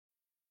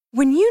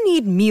When you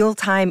need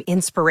mealtime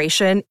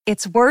inspiration,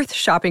 it's worth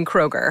shopping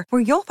Kroger,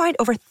 where you'll find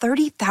over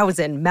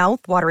 30,000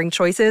 mouth-watering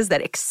choices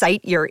that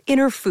excite your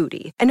inner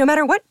foodie. And no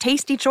matter what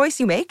tasty choice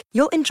you make,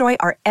 you'll enjoy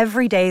our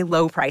everyday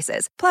low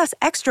prices, plus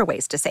extra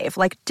ways to save,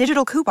 like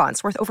digital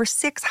coupons worth over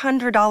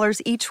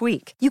 $600 each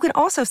week. You can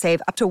also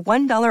save up to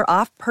 $1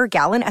 off per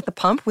gallon at the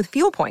pump with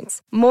fuel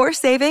points. More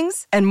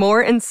savings and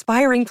more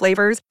inspiring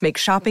flavors make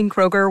shopping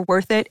Kroger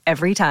worth it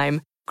every time.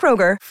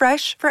 Kroger,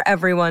 fresh for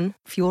everyone.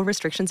 Fuel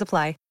restrictions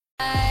apply.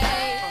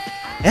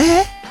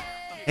 Hey,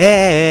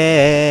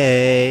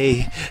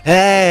 hey,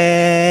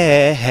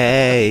 hey,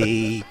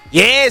 hey.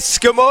 Yes,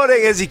 good morning,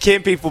 Izzy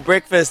Kempe for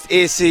breakfast,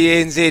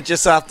 SENZ,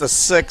 just after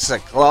 6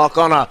 o'clock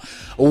on a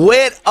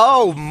wet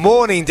old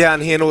morning down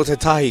here in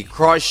Otatahi,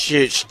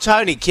 Christchurch.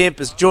 Tony Kemp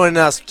is joining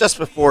us just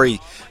before he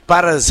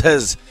butters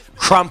his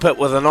crumpet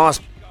with a nice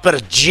bit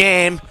of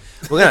jam.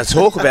 We're going to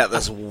talk about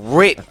this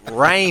wet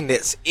rain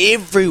that's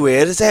everywhere.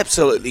 It is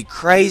absolutely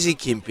crazy,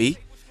 Kempe.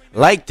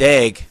 Lake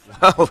Dag,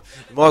 well,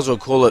 you might as well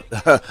call it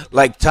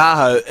Lake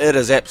Tahoe. It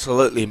is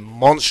absolutely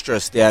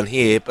monstrous down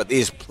here, but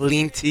there's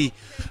plenty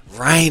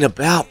rain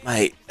about,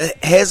 mate.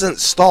 It hasn't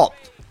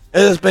stopped. It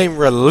has been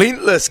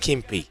relentless,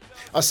 Kempe.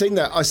 I seen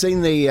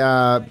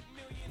the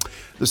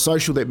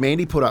social that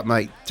Mandy put up,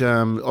 mate,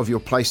 of your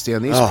place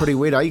down there. It's pretty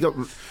wet. You got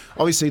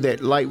obviously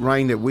that late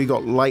rain that we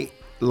got late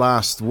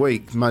last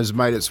week has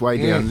made its way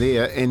down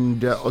there,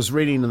 and I was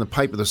reading in the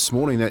paper this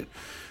morning that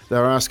they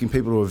were asking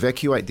people to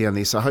evacuate down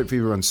there, so I hope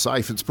everyone's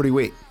safe. It's pretty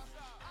wet.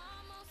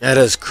 It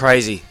is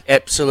crazy,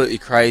 absolutely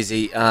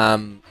crazy. I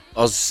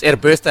was at a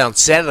birthday on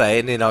Saturday,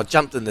 and then I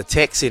jumped in the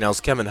taxi and I was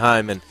coming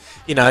home, and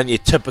you know, in your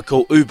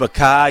typical Uber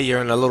car,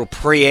 you're in a little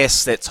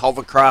Prius that's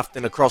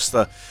hovercrafting across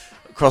the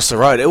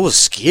road. It was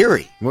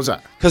scary. Was it?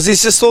 Because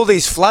there's just all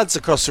these floods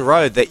across the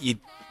road that you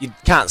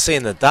can't see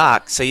in the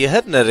dark, so you're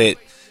hitting it at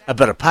a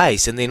bit of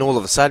pace, and then all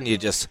of a sudden you're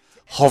just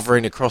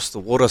hovering across the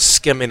water,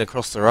 skimming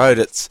across the road.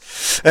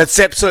 It's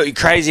absolutely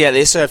crazy out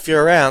there. So if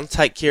you're around,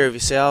 take care of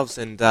yourselves.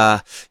 And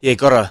got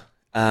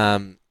a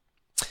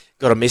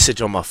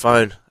message on my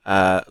phone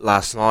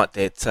last night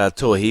that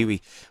Tuahiwi,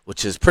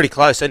 which is pretty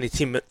close, only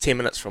 10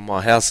 minutes from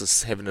my house,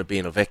 is having to be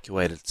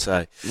evacuated.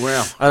 So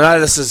wow, I know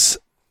this is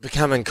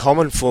becoming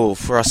common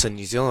for us in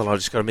New Zealand. I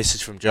just got a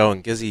message from Joe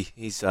and Gizzy.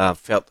 He's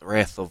felt the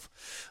wrath of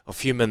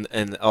human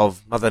and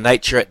of Mother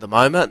Nature at the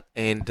moment,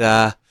 and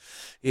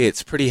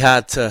it's pretty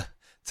hard to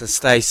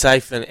stay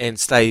safe and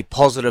stay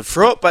positive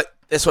through it, but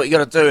that's what you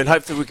got to do, and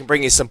hopefully we can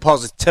bring you some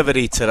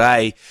positivity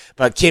today.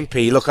 But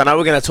Kempe, look, I know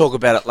we're going to talk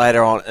about it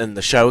later on in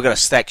the show. We've got a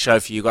stack show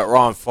for you. We've got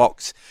Ryan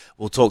Fox.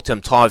 We'll talk to him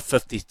time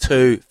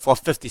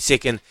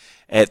 52nd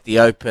at the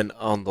Open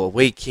on the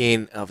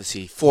weekend.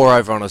 Obviously 4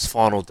 over on his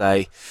final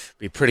day.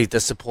 Be pretty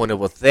disappointed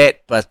with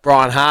that, but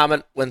Brian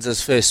Harmon wins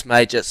his first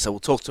major, so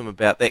we'll talk to him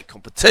about that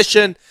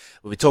competition.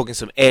 We'll be talking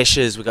some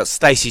Ashes. We've got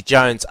Stacey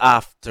Jones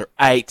after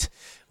 8.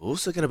 We're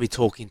also going to be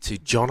talking to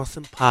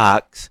Jonathan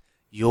Parks,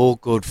 your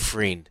good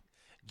friend.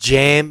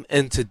 Jam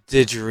into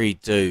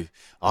didgeridoo.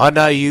 I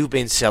know you've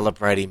been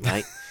celebrating,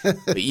 mate,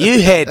 but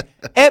you had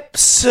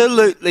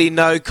absolutely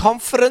no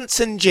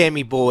confidence in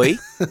Jammy Boy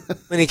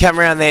when he came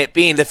around that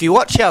bend. If you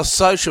watch our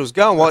socials,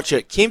 go and watch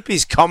it.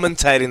 Kempe's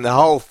commentating the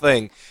whole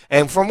thing.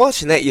 And from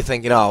watching that, you're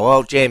thinking, oh,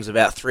 well, Jam's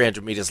about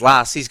 300 metres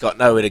last. He's got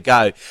nowhere to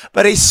go.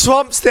 But he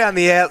swamps down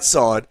the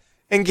outside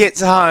and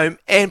gets home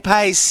and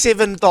pays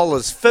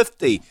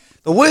 $7.50.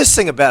 The worst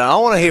thing about it, I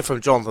want to hear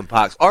from Jonathan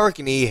Parks. I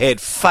reckon he had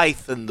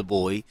faith in the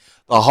boy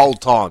the whole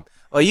time.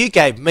 Well, you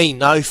gave me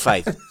no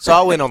faith, so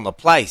I went on the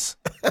place.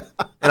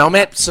 And I'm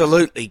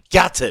absolutely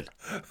gutted.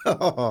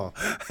 Oh,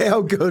 how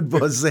good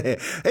was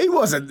that? He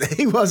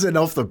wasn't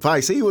off the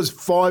pace. He was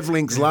 5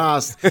 lengths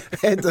last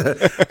at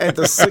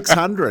the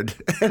 600.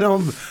 And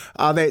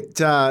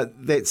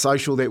that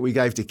social that we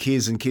gave to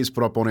Kez and Kez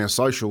put up on our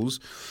socials,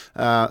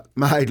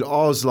 mate,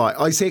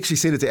 I actually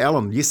sent it to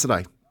Alan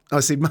yesterday. I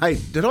said, mate,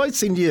 did I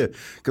send you,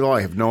 because I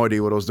have no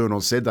idea what I was doing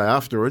on Saturday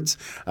afterwards.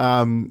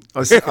 I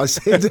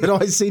said, did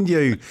I send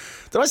you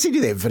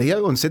that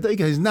video on Saturday? He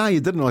goes, no,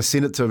 you didn't. I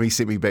sent it to him. He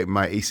sent me back,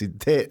 mate. He said,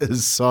 that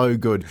is so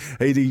good.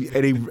 And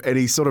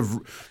he sort of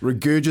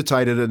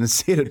regurgitated it and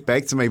sent it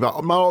back to me. But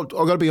I've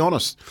got to be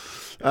honest.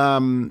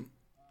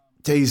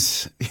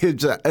 It's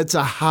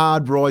a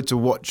hard ride to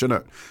watch, isn't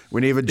it?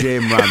 Whenever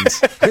Jam runs.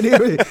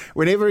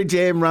 whenever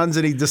Jam runs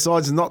and he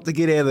decides not to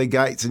get out of the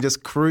gates and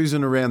just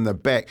cruising around the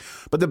back.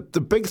 But the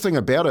big thing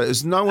about it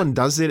is no one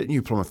does that at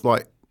New Plymouth.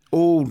 Like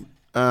all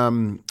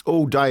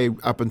day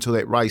up until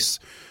that race,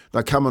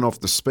 they're coming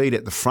off the speed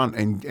at the front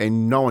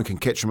and no one can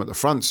catch them at the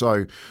front.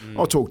 So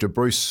I talked to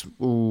Bruce,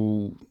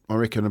 I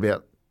reckon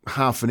about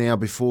half an hour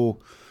before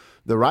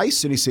the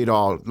race, and he said,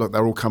 oh, look,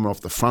 they're all coming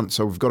off the front,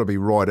 so we've got to be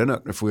right in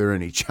it if we're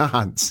any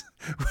chance.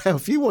 Well,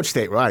 if you watch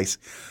that race,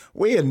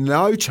 we had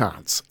no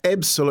chance,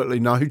 absolutely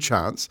no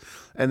chance.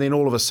 And then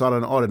all of a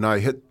sudden, I don't know,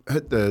 I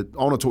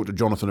want to talk to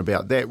Jonathan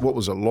about that. What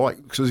was it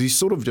like? Because he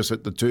sort of just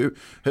hit the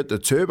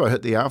turbo,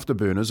 hit the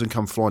afterburners and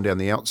come flying down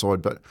the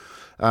outside. But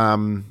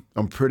I'm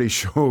pretty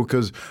sure,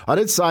 because I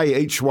did say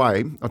each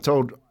way, I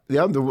told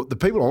the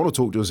people I want to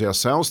talk to is our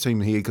sales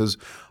team here, because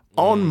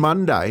on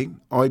Monday,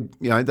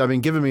 they've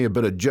been giving me a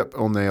bit of jip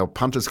on our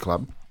punters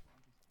club.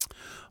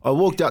 I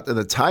walked up to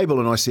the table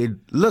and I said,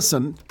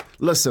 listen,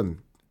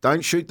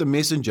 don't shoot the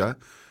messenger,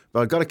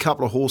 but I've got a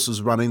couple of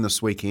horses running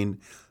this weekend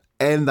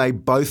and they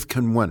both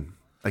can win.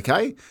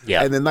 Okay?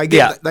 Yeah. And then they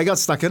got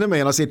stuck into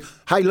me and I said,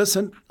 hey,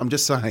 listen, I'm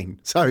just saying.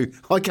 So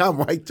I can't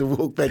wait to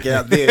walk back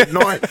out there at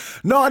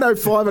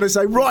 9:05 and I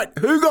say, right,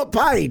 who got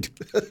paid?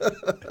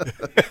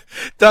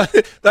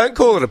 Don't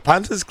call it a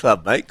punters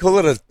club, mate. Call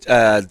it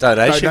a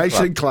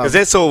donation club. Because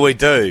that's all we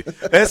do.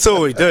 That's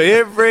all we do.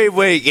 Every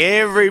week,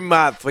 every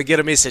month, we get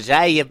a message,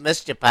 hey, you've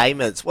missed your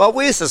payments. Well,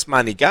 where's this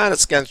money going?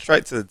 It's going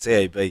straight to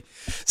the TAB.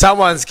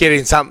 Someone's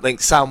getting something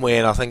somewhere,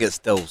 and I think it's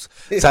Dills.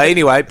 So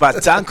anyway,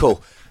 but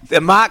Uncle...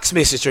 Mark's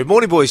message through.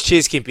 Morning, boys.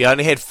 Cheers, Kempy. I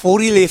only had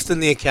 40 left in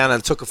the account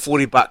and took a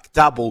 $40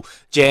 double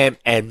jam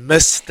and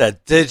missed the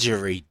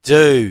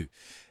didgeridoo.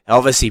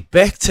 Obviously,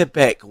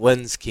 back-to-back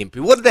wins,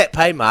 Kempy. What did that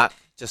pay, Mark?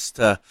 Just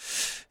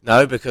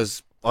no,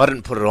 because I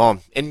didn't put it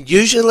on. And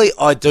usually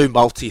I do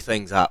multi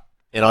things up,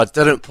 and I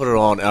didn't put it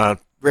on, and I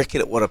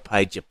reckon it would have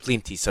paid you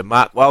plenty. So,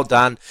 Mark, well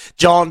done.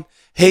 John,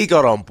 he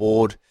got on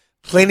board.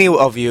 Plenty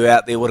of you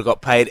out there would have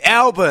got paid.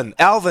 Alvin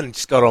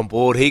just got on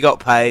board. He got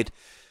paid.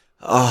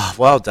 Oh,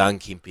 well done,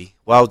 Kempy.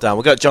 Well done.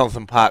 We've got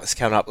Jonathan Parks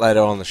coming up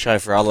later on the show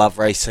for I Love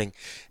Racing,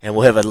 and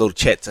we'll have a little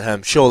chat to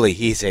him. Surely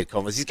he's had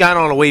conference. He's going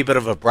on a wee bit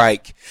of a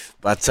break,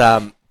 but,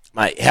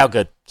 mate, how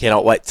good.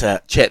 Cannot wait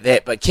to chat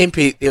that. But,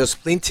 Kempy, there was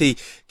plenty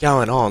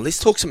going on. Let's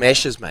talk some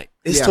Ashes, mate.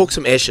 Let's talk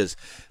some Ashes,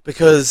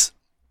 because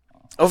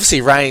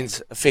obviously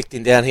rain's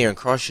affecting down here in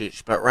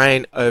Christchurch, but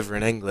rain over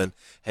in England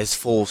has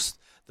forced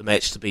the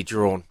match to be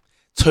drawn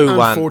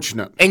 2-1.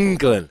 Unfortunate.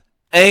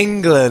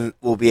 England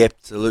will be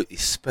absolutely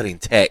spitting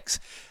tacks.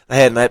 They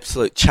had an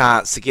absolute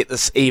chance to get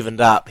this evened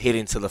up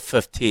heading to the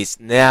fifth test.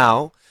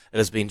 Now it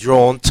has been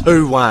drawn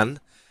 2-1.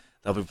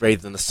 They'll be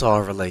breathing a sigh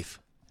of relief.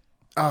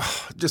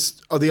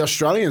 The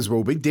Australians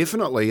will be,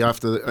 definitely,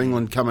 after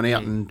England coming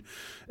out and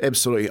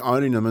absolutely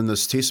owning them in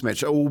this test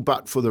match, all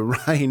but for the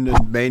rain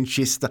in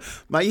Manchester.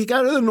 Mate, you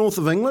go to the north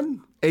of England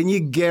and you're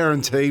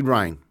guaranteed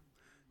rain.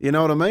 You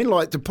know what I mean?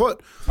 Like, to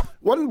put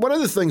one of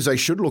the things they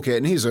should look at,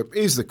 and here's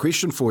the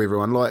question for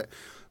everyone: like,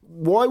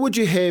 why would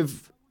you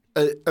have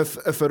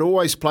if it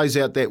always plays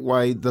out that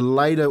way, the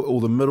later or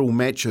the middle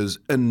matches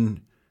in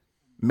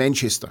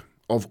Manchester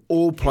of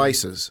all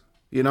places?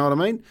 You know what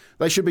I mean?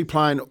 They should be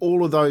playing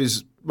all of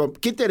those. Well,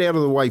 get that out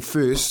of the way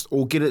first,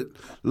 or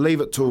leave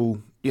it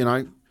till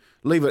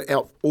leave it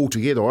out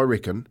altogether. I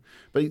reckon.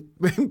 But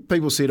when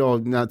people said, "Oh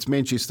no, it's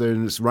Manchester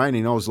and it's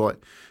raining," I was like,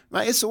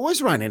 "Mate, it's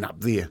always raining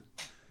up there."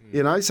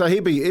 So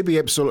he'd be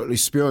absolutely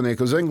spewing there,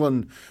 because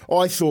England,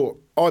 I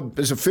thought,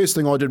 it's the first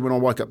thing I did when I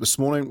woke up this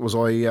morning was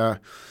I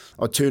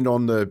turned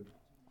on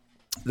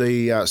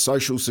the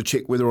socials to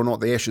check whether or not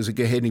the Ashes had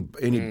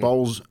any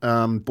balls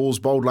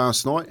bowled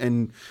last night,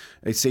 and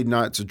it said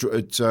no,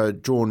 it's a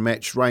drawn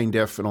match, rained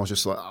off, and I was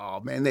just like, oh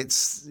man,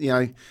 that's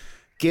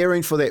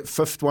gearing for that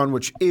fifth one,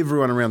 which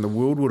everyone around the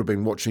world would have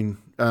been watching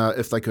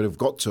if they could have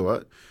got to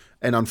it.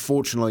 And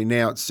unfortunately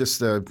now it's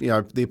just they're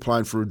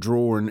playing for a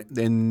draw, and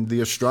then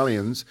the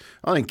Australians,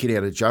 I think, get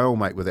out of jail,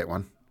 mate, with that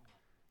one.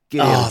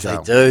 Get out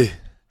of jail.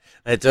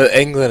 They do.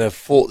 England have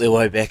fought their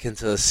way back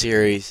into the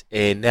series,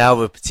 and now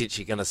we're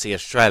potentially going to see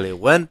Australia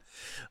win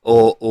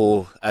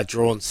or a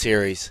drawn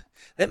series.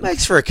 That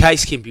makes for a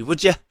case, Kempy,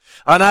 would you?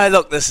 I know,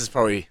 look, this is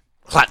probably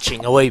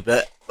clutching a wee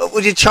bit, but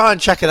would you try and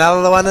chuck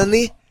another one in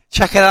there?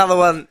 Chuck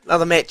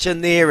another match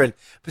in there and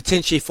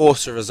potentially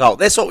force a result.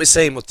 That's what we're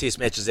seeing with test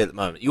matches at the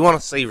moment. You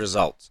want to see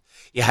results.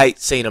 You hate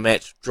seeing a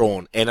match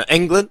drawn. And in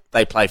England,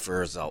 they play for a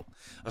result.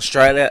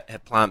 Australia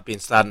have been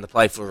starting to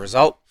play for a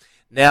result.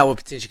 Now we're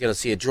potentially going to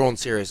see a drawn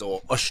series,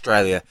 or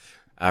Australia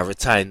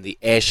retain the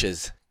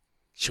Ashes.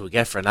 Should we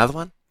go for another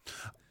one?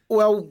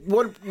 Well,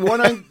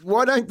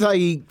 why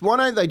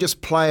don't they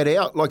just play it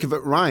out? Like, if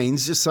it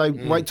rains, just say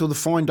wait till the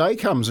fine day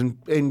comes, and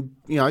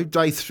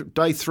day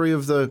three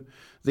of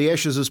the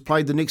Ashes is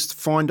played the next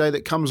fine day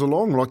that comes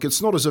along. Like,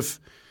 it's not as if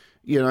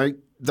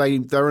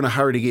they're in a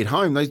hurry to get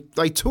home.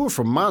 They tour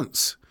for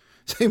months.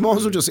 So you might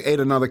as well just add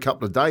another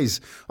couple of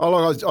days.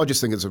 I just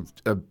think it's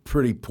a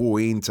pretty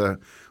poor end to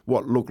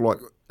what looked like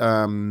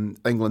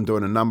England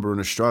doing a number in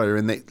Australia,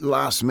 and that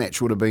last match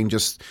would have been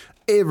just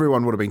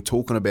everyone would have been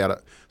talking about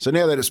it. So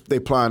now that they're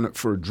playing it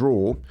for a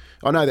draw,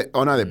 I know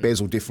that Baz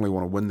will definitely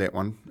want to win that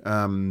one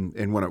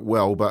and win it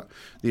well. But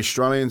the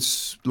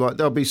Australians, like,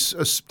 they'll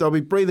be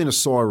breathing a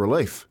sigh of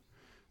relief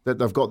that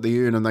they've got the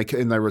urn and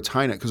they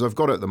retain it, because they've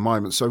got it at the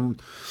moment. So.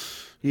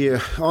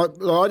 Yeah, I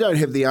don't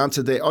have the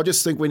answer there. I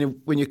just think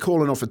when you're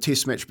calling off a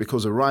test match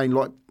because of rain,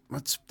 like,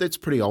 that's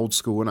pretty old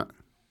school, isn't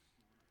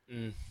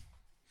it?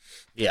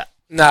 Yeah.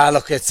 No,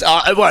 look, it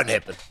won't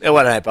happen. It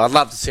won't happen. I'd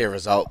love to see a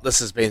result. This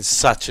has been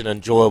such an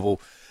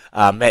enjoyable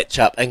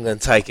matchup,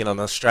 England taking on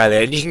Australia.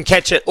 And you can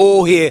catch it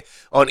all here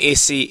on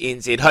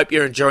SENZ. Hope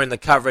you're enjoying the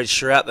coverage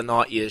throughout the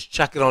night. You just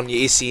chuck it on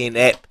your SEN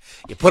app,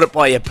 you put it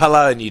by your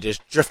pillow, and you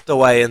just drift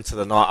away into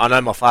the night. I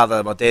know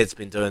my dad's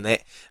been doing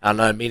that. I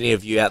know many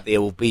of you out there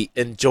will be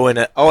enjoying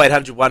it.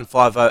 0800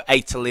 150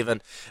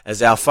 811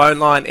 is our phone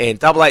line, and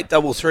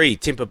 8833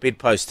 Temper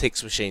Bedpost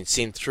text machine.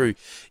 Send through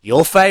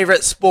your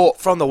favourite sport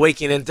from the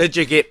weekend, and did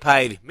you get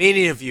paid?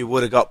 Many of you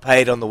would have got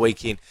paid on the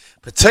weekend,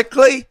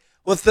 particularly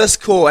with this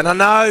call. And I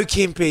know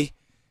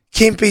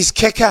Kempy's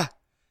kicker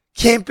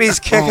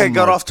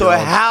got off to a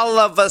hell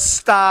of a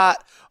start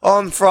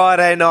on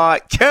Friday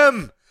night.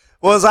 Kim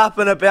was up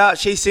and about.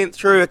 She sent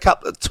through a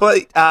couple of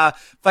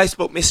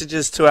Facebook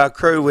messages to our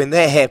crew when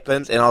that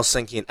happened, and I was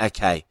thinking,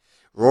 okay,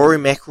 Rory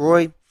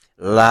McIlroy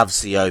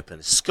loves the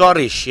Open.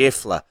 Scotty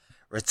Scheffler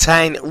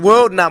retained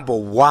world number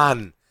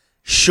 1.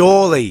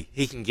 Surely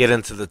he can get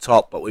into the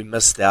top, but we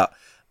missed out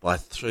by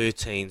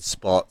 13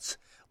 spots.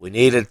 We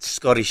needed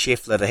Scotty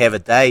Scheffler to have a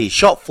day. He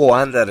shot 4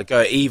 under to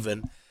go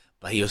even,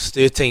 but he was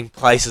 13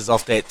 places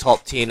off that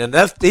top 10. And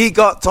if he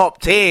got top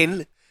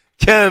 10,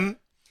 Kim,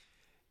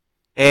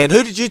 and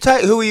who did you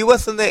take? Who were you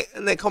with in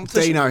that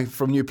competition? Dino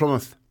from New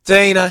Plymouth.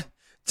 Dino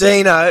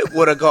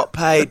would have got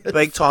paid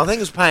big time. I think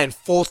he was paying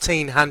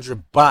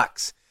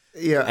 $1,400.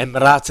 Yeah. And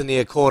Marata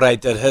Niokore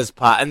did his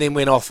part and then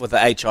went off with the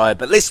HI.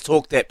 But let's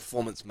talk that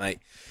performance, mate.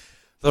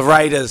 The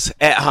Raiders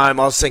at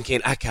home, I was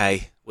thinking,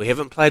 okay, we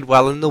haven't played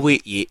well in the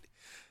wet yet.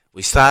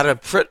 We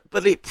started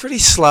pretty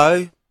slow,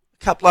 a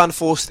couple of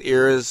unforced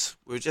errors.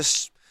 We were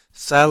just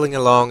sailing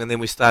along, and then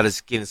we started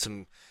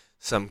getting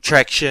some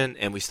traction,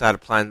 and we started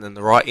playing in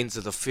the right ends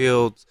of the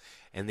field.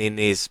 And then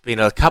there's been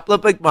a couple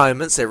of big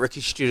moments that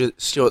Ricky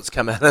Stewart's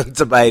come out and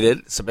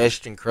debated.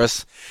 Sebastian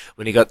Chris,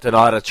 when he got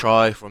denied a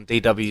try from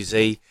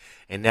DWZ,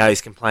 and now he's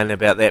complaining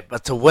about that.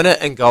 But to win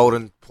it in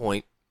Golden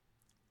Point,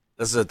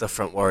 this is a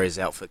different Warriors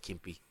outfit,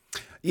 Kempy.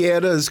 Yeah,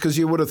 it is, because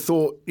you would have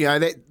thought,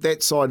 that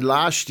side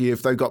last year,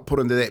 if they got put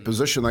into that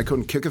position, they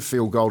couldn't kick a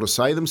field goal to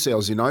save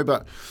themselves,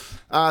 But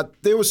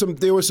there were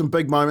some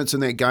big moments in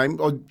that game.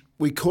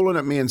 We calling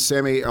it, me and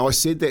Sammy. I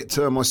said that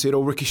to him. I said,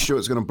 Ricky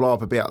Stewart's going to blow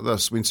up about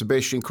this. When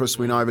Sebastian Chris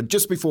went over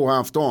just before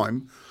half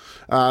time,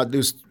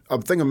 there's, I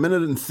think,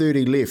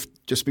 1:30 left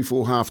just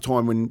before half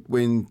time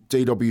when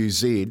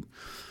DWZ,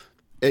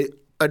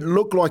 it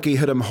looked like he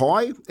hit him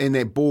high and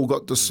that ball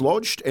got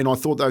dislodged, and I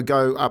thought they'd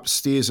go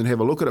upstairs and have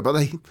a look at it.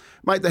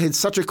 But they had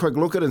such a quick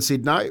look at it and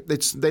said, no,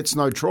 that's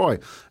no try.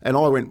 And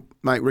I went,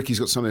 mate, Ricky's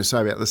got something to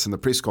say about this in the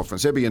press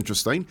conference. That'd be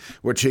interesting,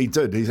 which he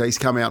did. He's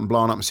come out and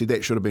blown up and said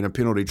that should have been a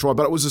penalty try.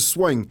 But it was a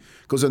swing,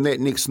 because in that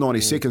next 90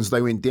 seconds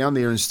they went down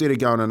there. Instead of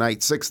going in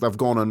 8-6, they've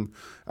gone in,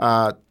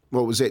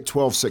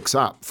 12-6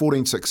 up,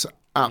 14-6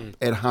 up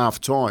at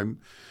half time.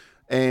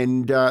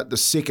 And the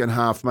second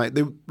half, mate,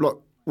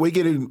 look, we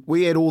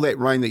had all that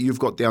rain that you've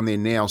got down there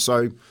now,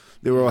 so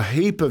there were a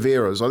heap of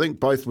errors. I think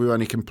both were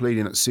only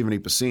completing at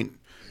 70%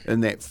 in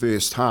that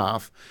first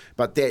half.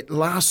 But that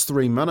last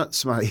 3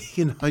 minutes, mate,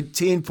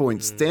 10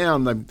 points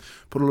down, they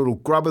put a little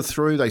grubber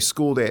through. They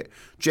score that.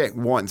 Jack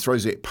White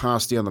throws that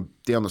pass down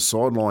the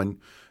sideline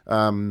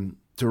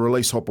to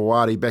release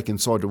Hopewadi back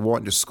inside to White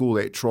and to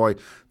score that try.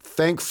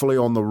 Thankfully,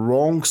 on the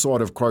wrong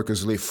side of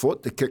Croker's left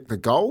foot to kick the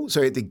goal,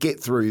 so he had to get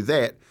through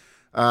that.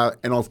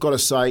 And I've got to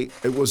say,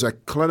 it was a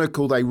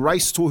clinical. They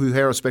raced Tohu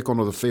Harris back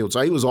onto the field,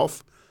 so he was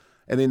off.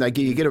 And then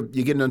you get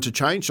an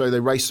interchange, so they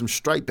raced him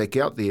straight back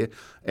out there.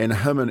 And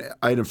him and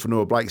Aidan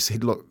Whanua-Blake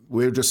said, "Look,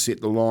 we've just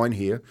set the line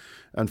here."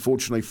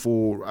 Unfortunately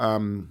for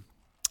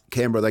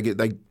Canberra,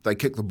 they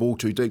kick the ball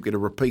too deep, get a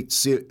repeat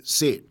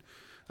set,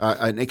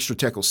 an extra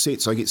tackle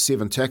set, so they get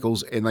 7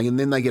 tackles, and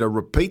then they get a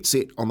repeat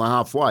set on the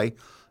halfway,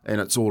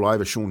 and it's all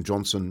over. Shaun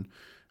Johnson,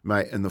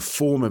 mate, in the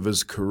form of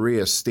his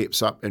career,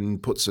 steps up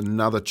and puts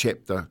another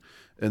chapter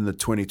in the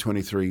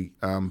 2023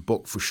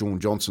 book for Shaun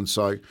Johnson.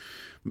 So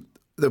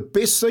the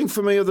best thing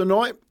for me of the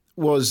night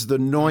was the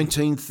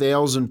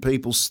 19,000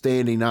 people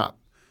standing up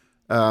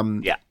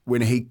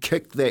when he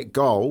kicked that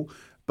goal,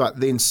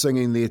 but then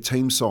singing their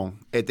team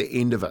song at the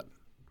end of it.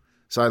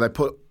 So they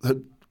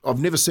I've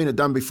never seen it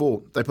done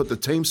before. They put the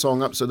team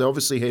song up, so they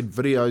obviously had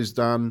videos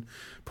done,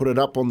 put it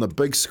up on the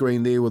big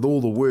screen there with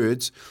all the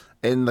words,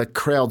 and the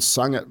crowd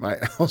sung it, mate.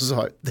 I was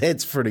like,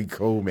 that's pretty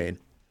cool, man.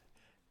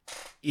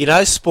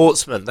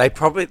 Sportsmen, they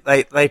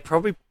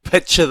probably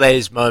picture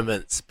those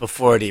moments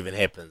before it even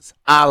happens.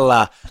 A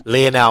la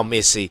Lionel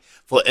Messi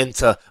for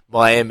Inter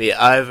Miami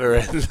over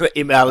in the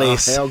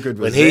MLS. How good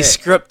was when that? He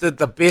scripted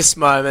the best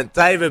moment.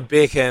 David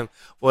Beckham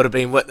would have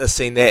been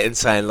witnessing that and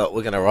saying, look,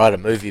 we're going to write a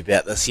movie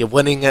about this. You're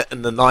winning it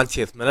in the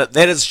 90th minute.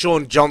 That is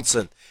Shaun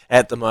Johnson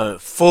at the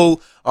moment,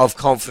 full of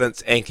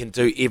confidence and can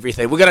do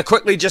everything. We're going to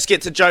quickly just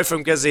get to Joe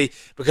from Gizzy,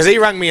 because he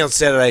rang me on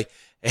Saturday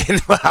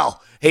and,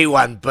 well, he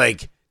won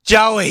big.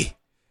 Joey,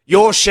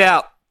 your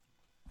shout.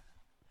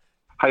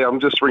 Hey, I'm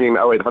just ringing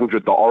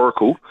 0800 the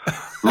Oracle,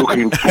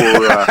 looking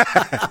for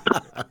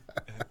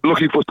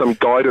looking for some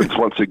guidance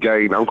once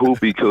again, Uncle,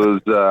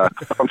 because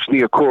I'm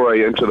sneer Kore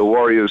into the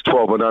Warriors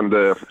 12 and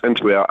under,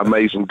 into our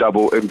amazing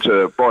double,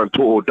 into Brian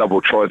To'o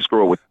double try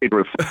scorer with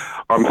Penrith.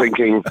 I'm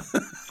thinking,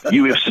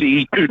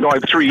 UFC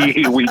 293,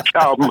 here we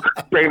come.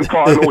 Grand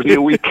final,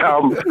 here we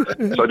come.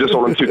 So I just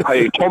wanted to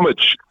pay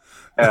homage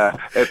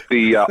at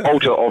the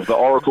altar of the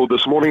Oracle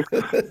this morning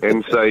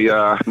and say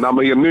ngā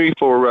mihi nui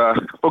for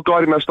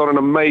guiding us on an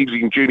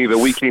amazing journey the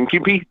weekend,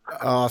 Kempi.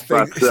 Oh,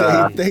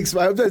 thanks,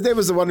 mate. That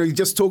was the one we were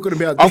just talking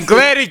about. I'm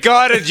glad he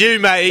guided you,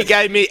 mate. He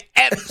gave me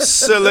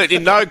absolutely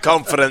no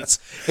confidence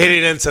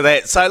heading into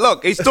that. So,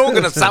 look, he's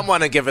talking to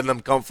someone and giving them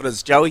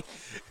confidence, Joey.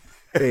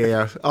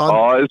 Yeah.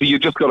 You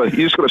just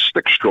gotta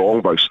stick strong,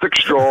 bro. Stick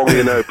strong,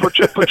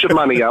 put your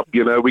money up,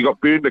 We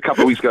got burned a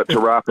couple of weeks ago at Te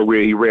Rapa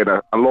where he ran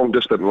a long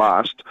distance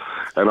last,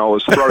 and I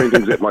was throwing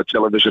things at my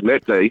television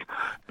that day.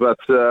 But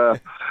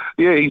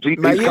he's a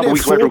couple of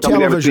weeks away from coming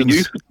down to see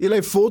you. You'll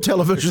have 4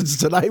 televisions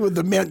today with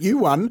the amount you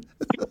won.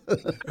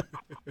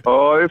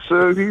 It's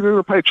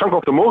you pay a chunk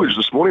off the mortgage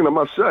this morning, I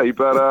must say.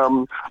 But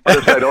I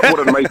just say, what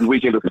an amazing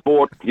weekend of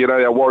sport.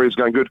 Our Warriors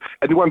going good.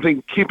 And the one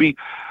thing, Kippy,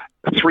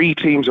 3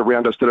 teams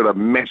around us did it a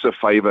massive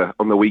favour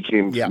on the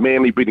weekend. Yeah.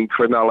 Manly beating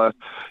Cronulla,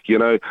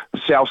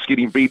 South's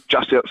getting beat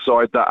just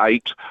outside the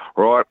 8,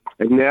 right?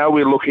 And now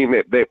we're looking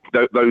at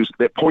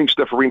that points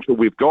differential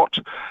we've got,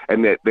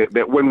 and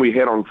that win we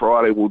had on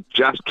Friday will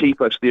just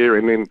keep us there.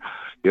 And then,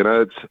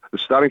 it's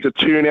starting to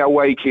turn our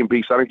way,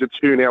 Kempe, starting to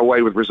turn our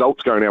way with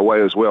results going our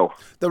way as well.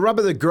 The rub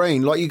of the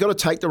green, you got to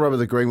take the rub of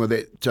the green with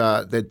that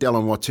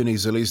Dallin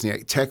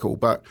Watini-Zelezniak tackle,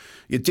 but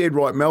you're dead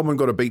right. Melbourne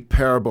got to beat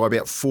Para by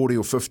about 40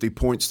 or 50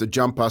 points to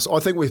jump us.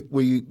 I think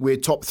we're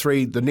top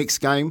 3 the next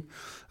game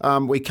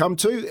we come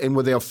to, and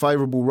with our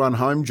favourable run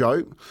home,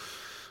 Joe.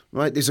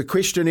 Right, there's a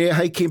question here.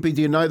 Hey, Kempe,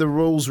 do you know the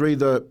rules re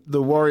the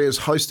Warriors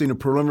hosting a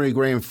preliminary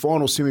grand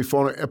final,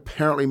 semi-final?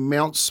 Apparently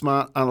Mount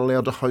Smart aren't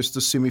allowed to host the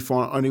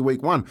semi-final only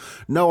week 1.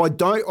 No, I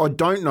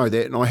don't know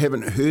that, and I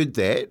haven't heard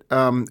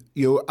that.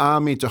 You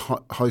are meant to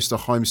host a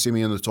home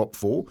semi in the top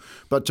 4,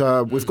 but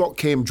we've got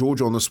Cam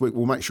George on this week.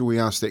 We'll make sure we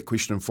ask that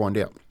question and find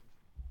out.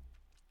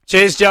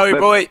 Cheers, Joey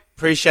boy.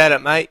 Appreciate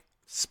it, mate.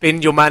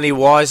 Spend your money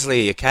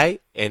wisely,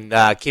 okay? And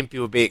Kempe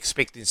will be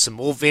expecting some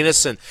more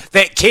venison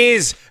that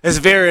Kez is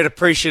very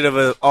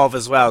appreciative of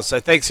as well.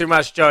 So thanks very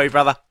much, Joey,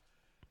 brother.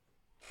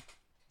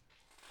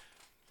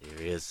 There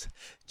he is.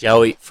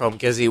 Joey from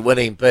Gizzy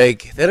winning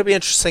big. That'll be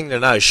interesting to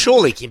know.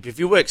 Surely, Kempe, if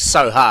you work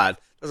so hard,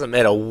 doesn't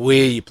matter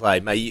where you play,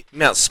 mate,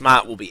 Mount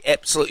Smart will be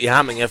absolutely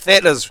humming. If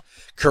that is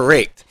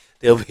correct,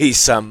 there'll be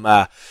some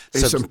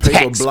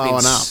people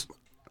blowing up.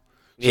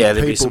 Yeah,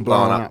 there'll be some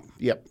blowing up.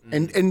 Yep.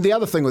 And the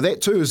other thing with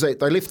that too is that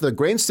they left the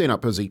grandstand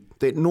up, Izzy,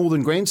 that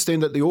northern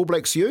grandstand that the All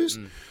Blacks used.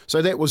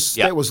 So that was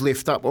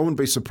left up. I wouldn't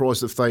be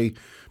surprised if they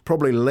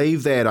probably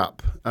leave that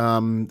up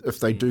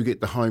if they do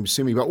get the home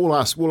semi. But we'll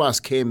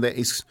ask Cam that.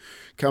 He's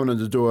coming in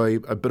to do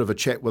a bit of a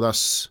chat with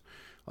us.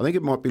 I think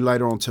it might be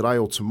later on today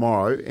or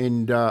tomorrow,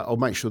 and I'll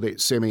make sure that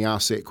Sammy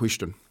asks that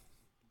question.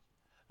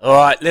 All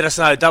right, let us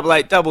know.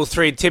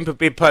 8833 Temper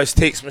Bedpost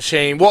text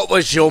machine. What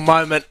was your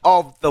moment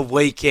of the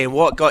weekend?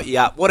 What got you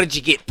up? What did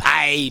you get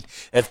paid?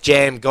 If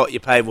Jam got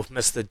you paid with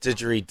Mr.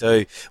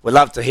 Didgeridoo, we'd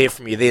love to hear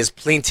from you. There's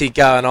plenty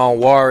going on.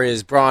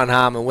 Warriors, Brian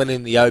Harman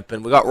winning the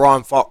Open. We've got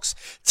Ryan Fox,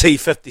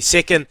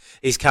 T52nd.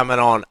 He's coming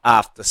on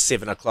after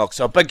 7 o'clock.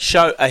 So a big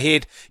show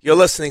ahead. You're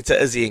listening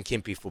to Izzy and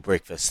Kempe for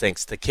breakfast.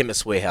 Thanks to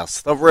Chemist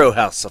Warehouse, the real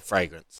house of fragrance.